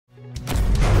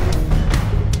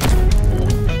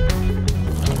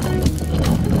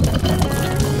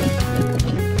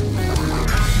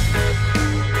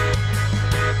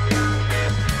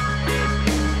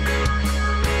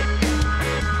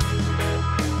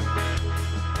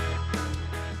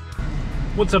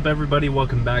What's up everybody,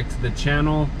 welcome back to the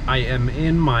channel. I am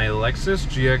in my Lexus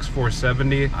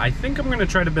GX470. I think I'm gonna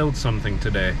try to build something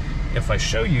today. If I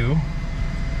show you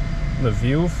the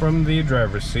view from the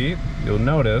driver's seat, you'll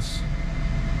notice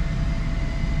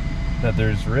that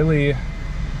there's really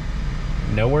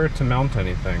nowhere to mount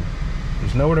anything.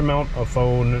 There's nowhere to mount a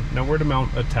phone, nowhere to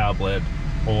mount a tablet,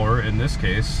 or in this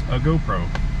case, a GoPro.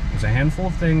 There's a handful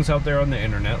of things out there on the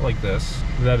internet like this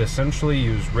that essentially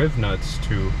use riv nuts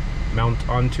to mount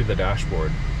onto the dashboard.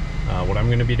 What I'm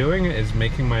going to be doing is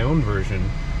making my own version.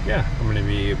 Yeah, I'm going to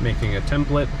be making a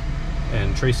template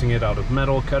and tracing it out of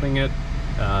metal, cutting it,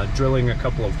 drilling a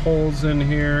couple of holes in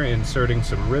here, inserting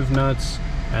some riv nuts,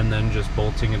 and then just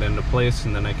bolting it into place,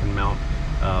 and then I can mount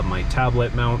my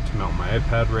tablet mount to mount my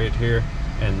iPad right here,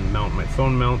 and mount my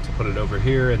phone mount to put it over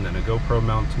here, and then a GoPro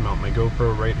mount to mount my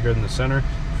GoPro right here in the center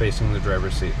facing the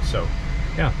driver's seat. So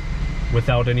yeah,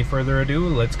 without any further ado,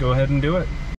 let's go ahead and do it.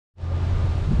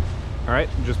 Alright,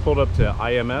 just pulled up to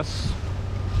IMS,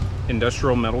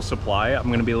 Industrial Metal Supply. I'm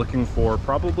going to be looking for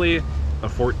probably a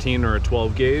 14 or a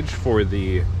 12 gauge for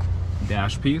the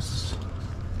dash piece,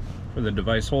 for the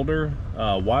device holder.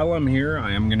 While I'm here,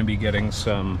 I am going to be getting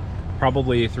some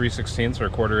probably 3/16 or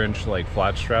 1/4 inch like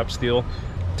flat strap steel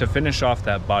to finish off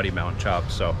that body mount chop.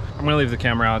 So I'm going to leave the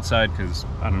camera outside because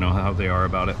I don't know how they are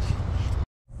about it.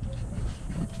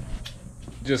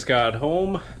 Just got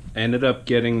home, ended up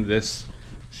getting this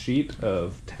sheet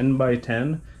of 10 by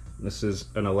 10. This is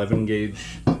an 11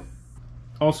 gauge.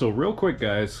 Also, real quick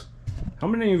guys, how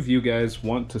many of you guys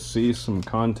want to see some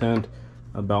content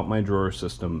about my drawer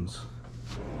systems?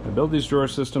 I build these drawer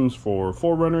systems for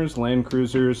 4Runners, Land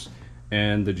Cruisers,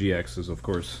 and the GXs, of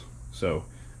course. So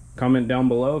comment down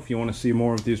below if you want to see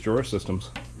more of these drawer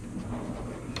systems.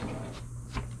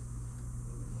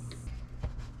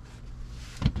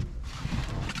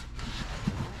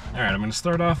 Alright, I'm going to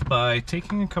start off by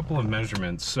taking a couple of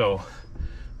measurements. So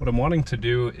what I'm wanting to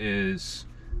do is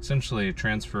essentially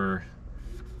transfer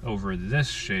over this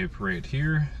shape right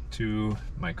here to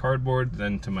my cardboard,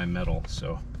 then to my metal.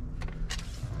 So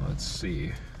let's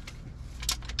see.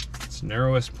 Its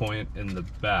narrowest point in the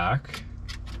back,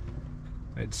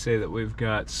 I'd say that we've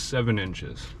got 7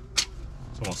 inches.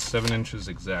 It's almost 7 inches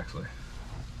exactly.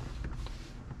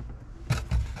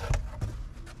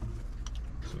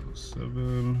 So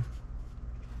 7.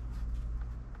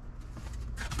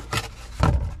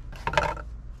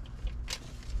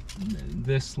 And then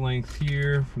this length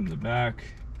here from the back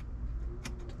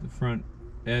to the front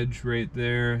edge right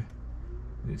there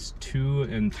is 2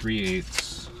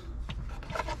 3/8.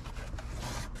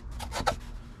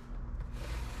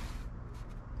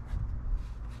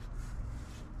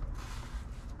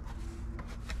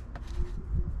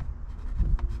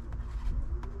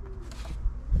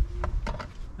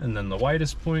 And then the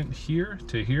widest point here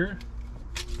to here,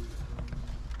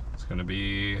 it's going to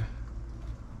be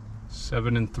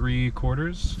 7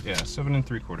 3/4. Yeah, 7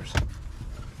 3/4.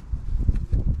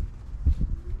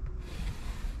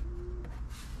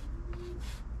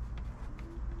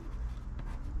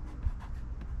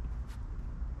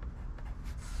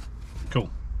 Cool.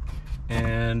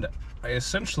 And I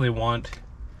essentially want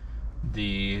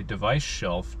the device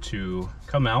shelf to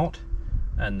come out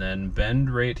and then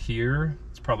bend right here.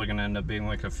 It's probably going to end up being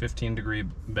like a 15-degree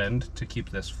bend to keep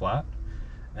this flat.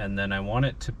 And then I want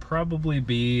it to probably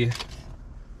be,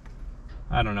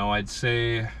 I don't know, I'd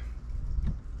say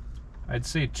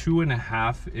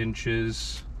 2.5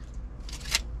 inches.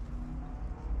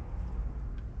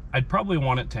 I'd probably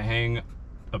want it to hang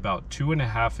about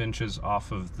 2.5 inches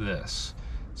off of this.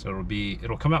 So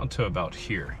it'll come out to about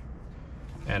here.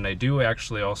 And I do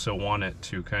actually also want it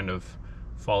to kind of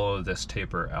follow this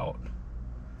taper out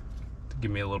to give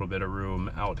me a little bit of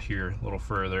room out here, a little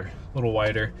further, a little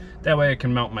wider. That way I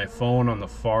can mount my phone on the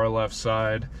far left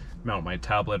side, mount my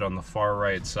tablet on the far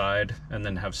right side, and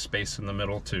then have space in the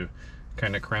middle to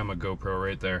kind of cram a GoPro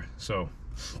right there. So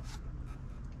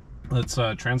let's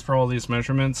transfer all these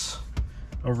measurements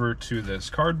over to this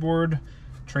cardboard,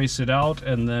 trace it out,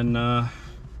 and then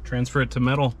transfer it to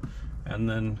metal, and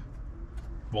then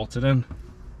bolt it in.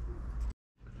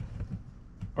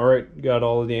 Alright, got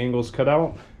all of the angles cut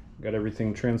out, got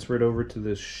everything transferred over to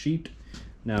this sheet.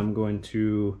 Now I'm going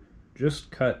to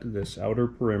just cut this outer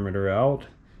perimeter out,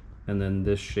 and then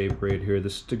this shape right here,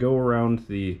 this is to go around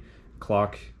the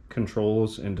clock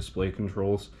controls and display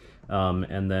controls.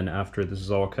 And then after this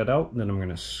is all cut out, then I'm going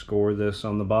to score this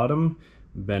on the bottom,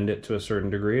 bend it to a certain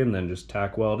degree, and then just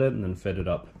tack weld it and then fit it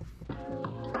up.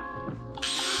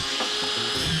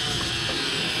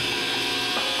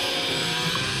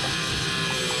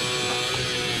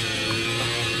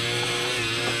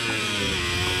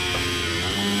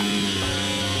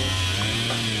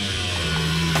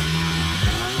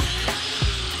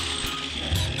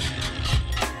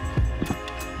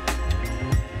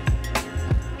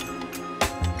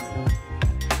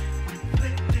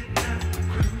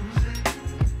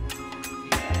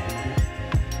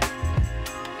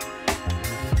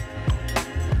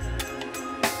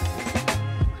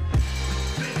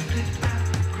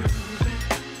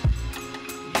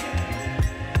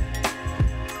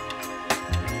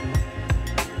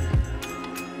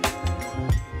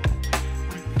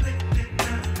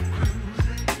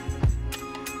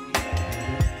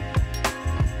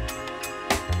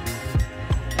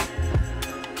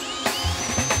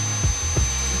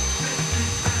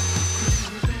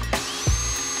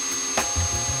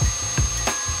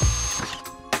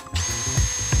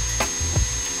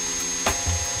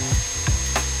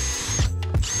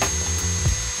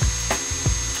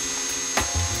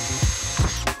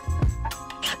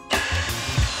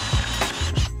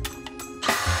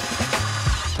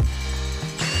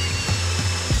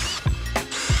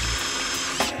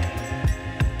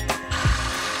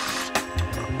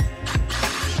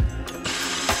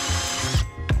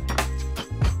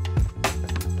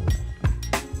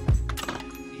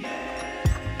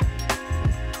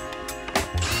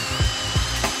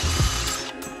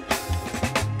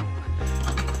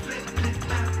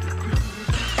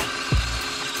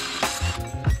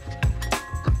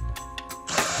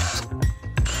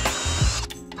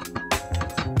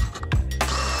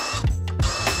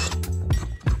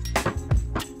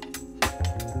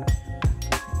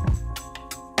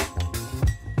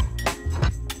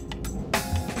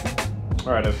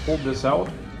 Alright, I've pulled this out.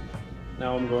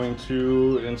 Now I'm going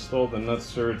to install the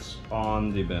nutserts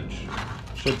on the bench.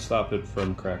 Should stop it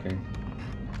from cracking.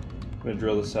 I'm going to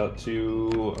drill this out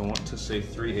to, I want to say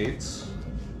 3/8.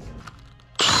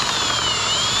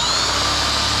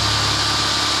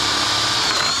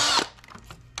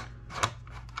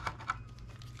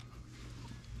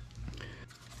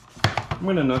 I'm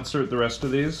going to nutsert the rest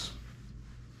of these,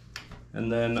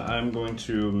 and then I'm going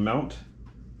to mount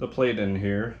the plate in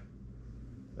here,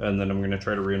 and then I'm going to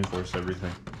try to reinforce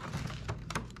everything.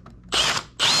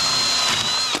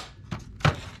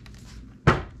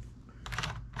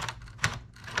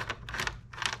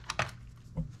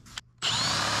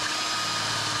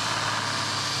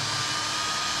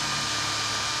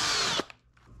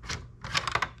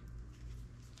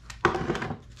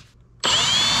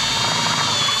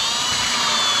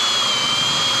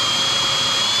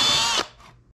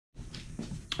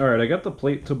 Alright, I got the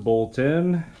plate to bolt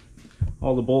in.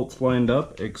 All the bolts lined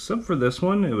up, except for this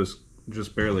one. It was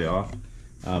just barely off,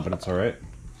 but it's alright.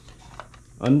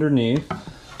 Underneath,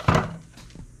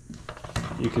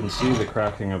 you can see the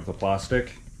cracking of the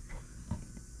plastic.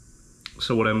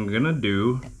 So what I'm gonna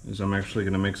do is I'm actually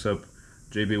gonna mix up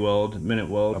JB Weld, Minute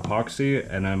Weld epoxy,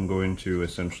 and I'm going to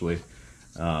essentially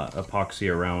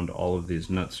epoxy around all of these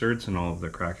nutserts and all of the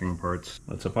cracking parts.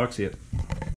 Let's epoxy it.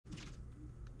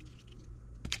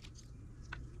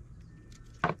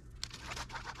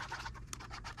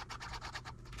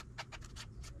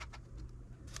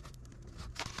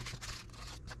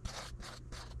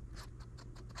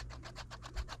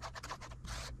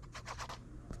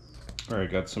 Alright,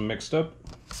 got some mixed up.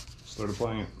 Start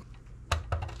applying it.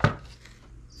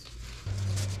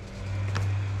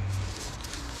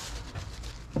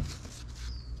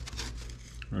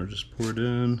 Or just pour it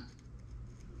in.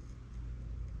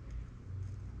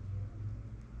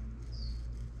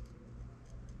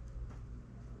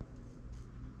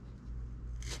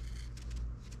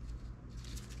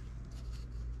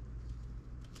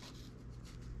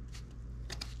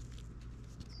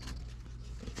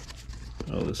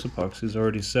 Oh, this epoxy's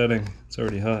already setting. It's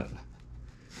already hot.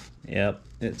 Yep,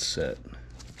 it's set.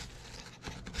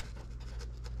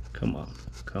 Come on,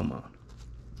 come on.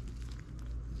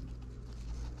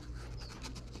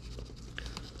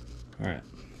 Alright,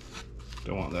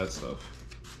 don't want that stuff.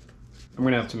 I'm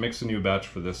gonna have to mix a new batch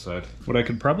for this side. What I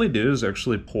could probably do is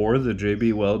actually pour the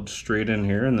JB Weld straight in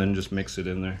here and then just mix it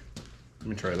in there. Let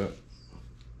me try that.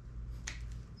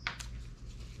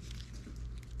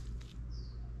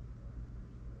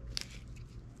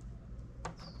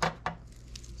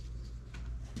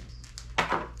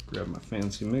 Grab my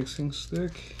fancy mixing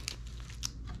stick.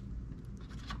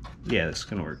 Yeah, this is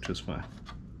gonna work just fine.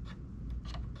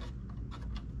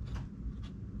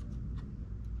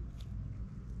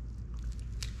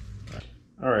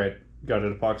 Alright, got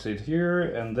it epoxied here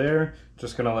and there.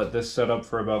 Just gonna let this set up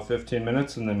for about 15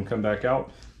 minutes and then come back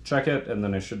out, check it, and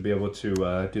then I should be able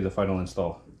to do the final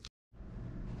install.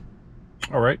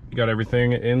 Alright, got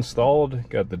everything installed,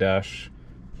 got the dash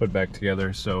put back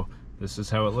together, so this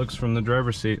is how it looks from the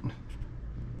driver's seat.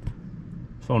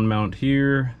 Phone mount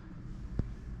here.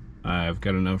 I've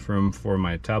got enough room for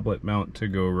my tablet mount to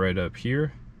go right up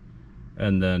here.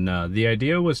 And then the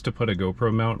idea was to put a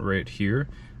GoPro mount right here.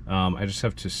 I just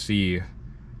have to see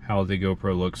how the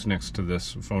GoPro looks next to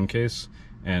this phone case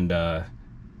and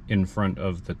in front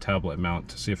of the tablet mount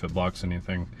to see if it blocks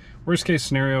anything. Worst case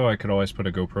scenario, I could always put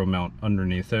a GoPro mount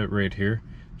underneath it right here.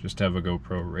 Just have a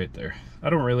GoPro right there. I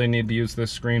don't really need to use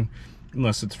this screen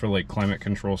unless it's for like climate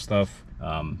control stuff.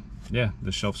 Yeah,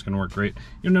 this shelf's gonna work great.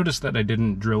 You'll notice that I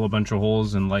didn't drill a bunch of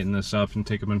holes and lighten this up and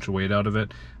take a bunch of weight out of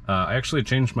it. I actually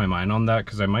changed my mind on that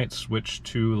because I might switch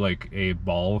to like a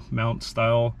ball mount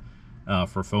style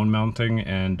for phone mounting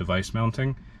and device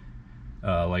mounting,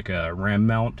 like a RAM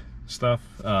mount stuff.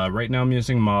 Right now I'm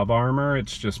using Mob Armor.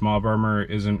 It's just Mob Armor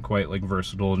isn't quite like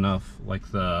versatile enough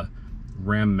like the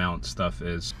RAM mount stuff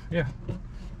is. Yeah,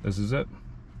 this is it.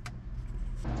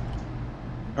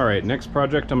 Alright, next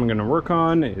project I'm going to work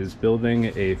on is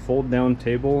building a fold down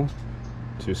table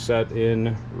to set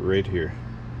in right here.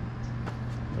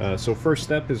 So first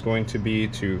step is going to be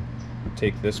to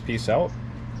take this piece out.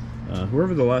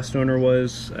 Whoever the last owner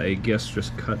was, I guess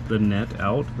just cut the net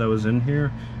out that was in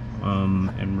here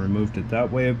and removed it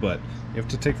that way, but you have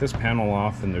to take this panel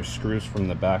off and there's screws from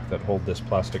the back that hold this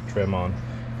plastic trim on.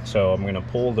 So I'm going to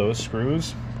pull those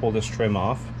screws, pull this trim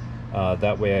off,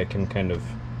 that way I can kind of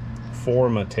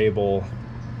form a table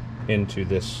into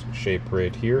this shape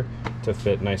right here to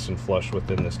fit nice and flush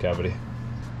within this cavity.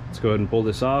 Let's go ahead and pull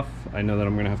this off. I know that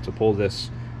I'm going to have to pull this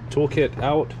toolkit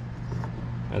out,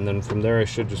 and then from there I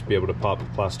should just be able to pop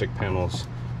plastic panels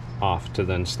off to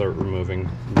then start removing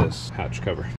this hatch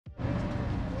cover.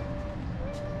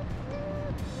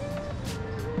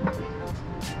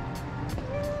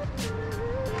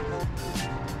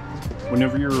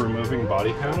 Whenever you're removing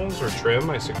body panels or trim,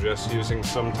 I suggest using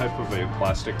some type of a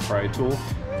plastic pry tool.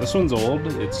 This one's old,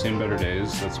 it's seen better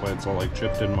days, that's why it's all like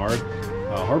chipped and marred.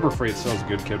 Harbor Freight sells a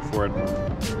good kit for it.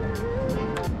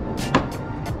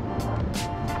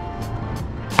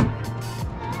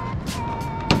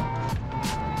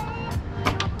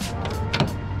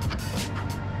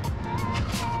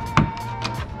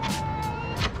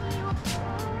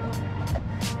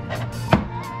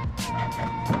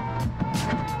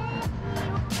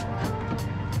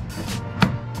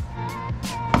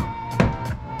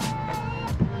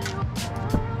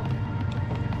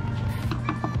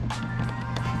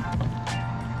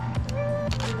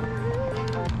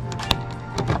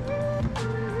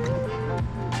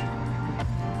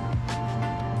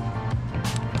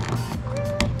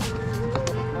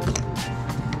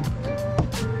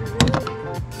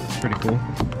 Pretty cool.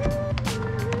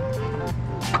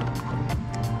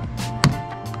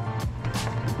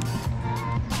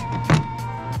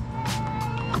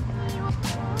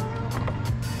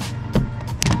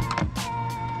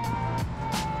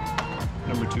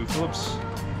 Number 2 Phillips.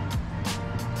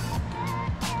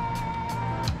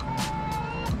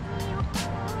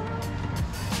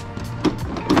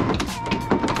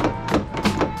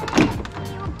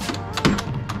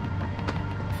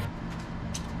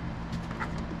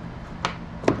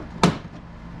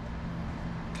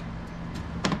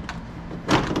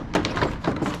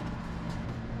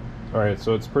 Alright,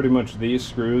 so it's pretty much these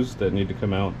screws that need to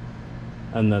come out,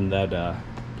 and then that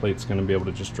plate's going to be able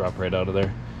to just drop right out of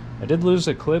there. I did lose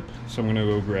a clip, so I'm going to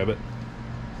go grab it.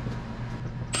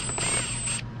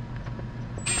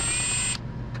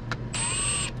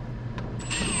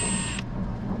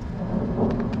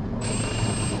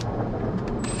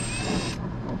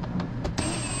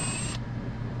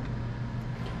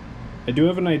 I do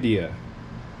have an idea.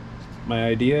 My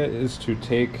idea is to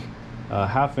take a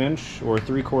 1/2 inch or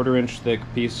 3/4 inch thick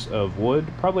piece of wood,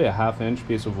 probably a 1/2 inch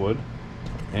piece of wood,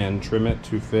 and trim it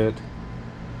to fit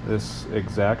this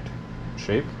exact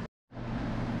shape.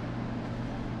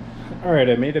 Alright,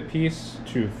 I made a piece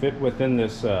to fit within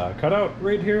this cutout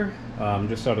right here,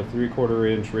 just out of 3/4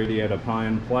 inch radiated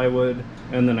pine plywood,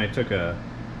 and then I took a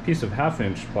piece of 1/2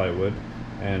 inch plywood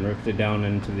and ripped it down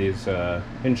into these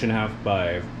 1.5 inch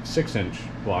by 6 inch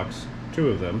blocks, 2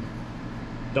 of them.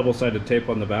 Double-sided tape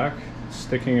on the back,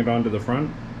 sticking it onto the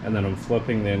front, and then I'm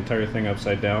flipping the entire thing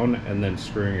upside down and then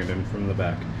screwing it in from the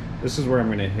back. This is where I'm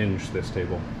going to hinge this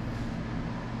table.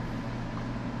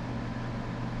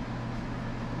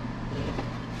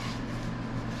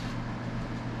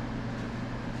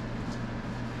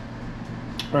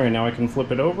 Alright, now I can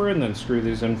flip it over and then screw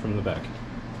these in from the back.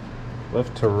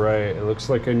 Left to right, it looks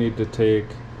like I need to take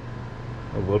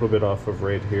a little bit off of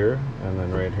right here and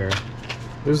then right here.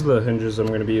 These are the hinges I'm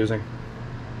going to be using.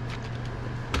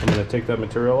 I'm going to take that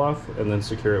material off and then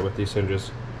secure it with these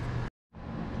hinges.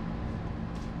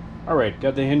 Alright,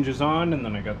 got the hinges on, and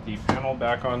then I got the panel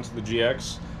back onto the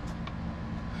GX.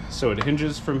 So it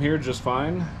hinges from here just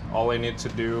fine. All I need to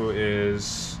do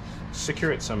is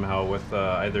secure it somehow with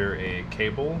either a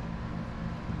cable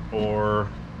or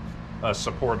a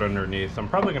support underneath. I'm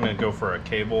probably going to go for a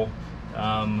cable.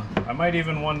 I might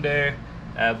even one day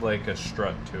add like a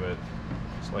strut to it.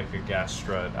 It's like a gas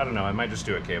strut. I don't know, I might just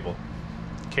do a cable.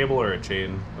 Cable or a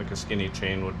chain, like a skinny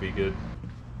chain would be good.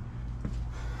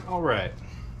 Alright.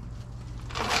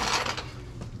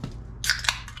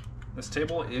 This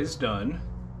table is done.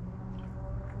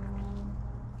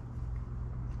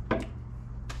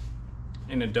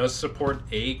 And it does support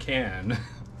a can.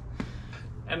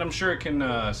 And I'm sure it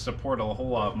can support a whole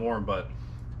lot more, but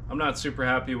I'm not super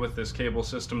happy with this cable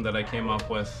system that I came up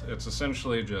with. It's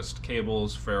essentially just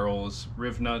cables, ferrules,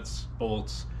 riv nuts,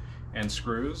 bolts, and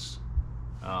screws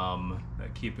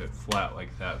that keep it flat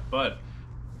like that. But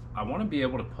I want to be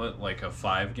able to put like a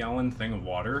 5-gallon thing of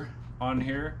water on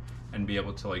here and be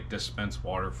able to like dispense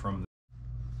water from.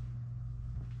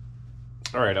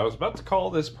 Alright, I was about to call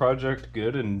this project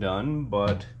good and done,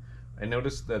 but I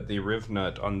noticed that the riv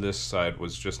nut on this side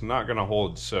was just not going to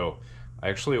hold, so I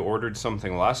actually ordered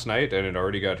something last night and it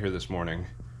already got here this morning.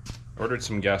 Ordered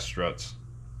some gas struts.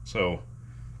 So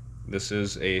this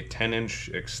is a 10-inch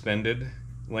extended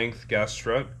length gas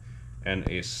strut and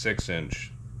a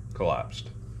 6-inch collapsed.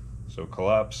 So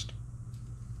collapsed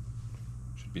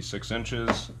should be 6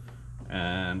 inches,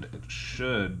 and it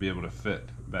should be able to fit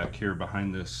back here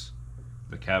behind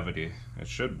the cavity. It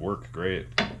should work great.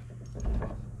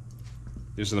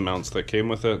 These are the mounts that came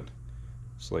with it.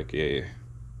 It's like a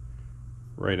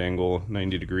right angle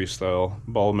 90-degree style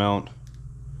ball mount,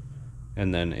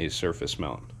 and then a surface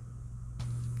mount.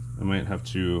 I might have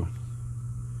to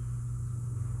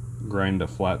grind a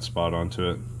flat spot onto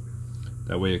it.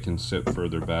 That way it can sit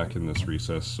further back in this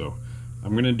recess. So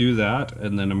I'm going to do that,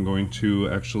 and then I'm going to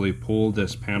actually pull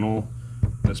this panel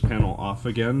off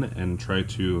again and try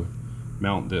to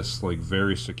mount this like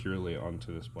very securely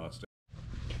onto this plastic.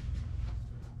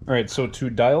 Alright, so to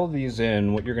dial these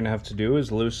in, what you're going to have to do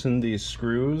is loosen these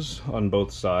screws on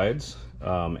both sides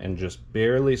and just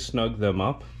barely snug them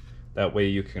up. That way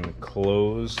you can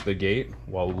close the gate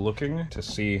while looking to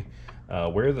see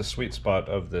where the sweet spot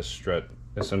of this strut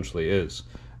essentially is,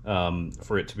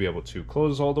 for it to be able to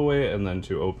close all the way and then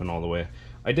to open all the way.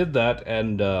 I did that,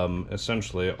 and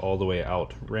essentially all the way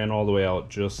out, ran all the way out,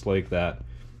 just like that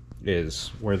is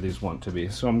where these want to be.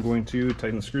 So I'm going to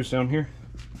tighten the screws down here.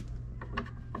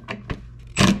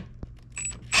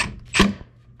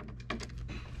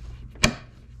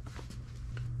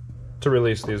 To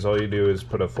release these, all you do is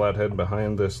put a flathead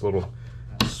behind this little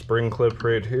spring clip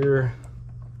right here,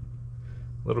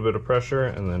 a little bit of pressure,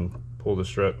 and then pull the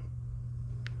strut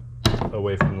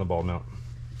away from the ball mount.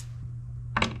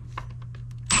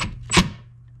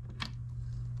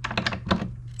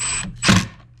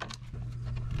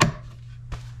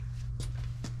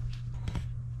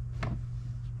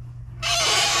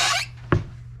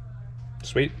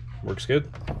 Sweet, works good.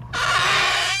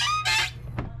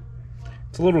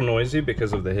 It's a little noisy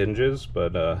because of the hinges,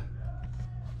 but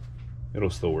it'll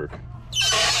still work.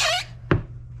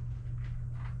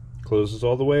 Closes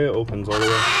all the way, opens all the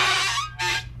way.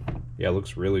 Yeah, it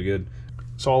looks really good.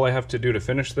 So all I have to do to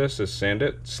finish this is sand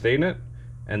it, stain it,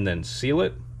 and then seal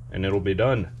it, and it'll be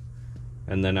done.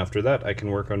 And then after that, I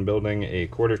can work on building a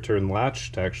quarter turn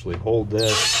latch to actually hold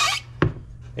this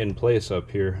in place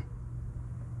up here.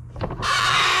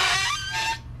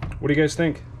 What do you guys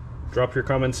think? Drop your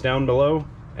comments down below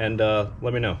and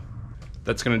let me know.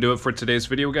 That's going to do it for today's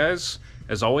video, guys.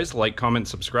 As always, like, comment,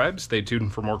 subscribe, stay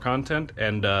tuned for more content,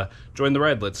 and join the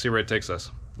ride. Let's see where it takes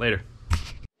us. Later.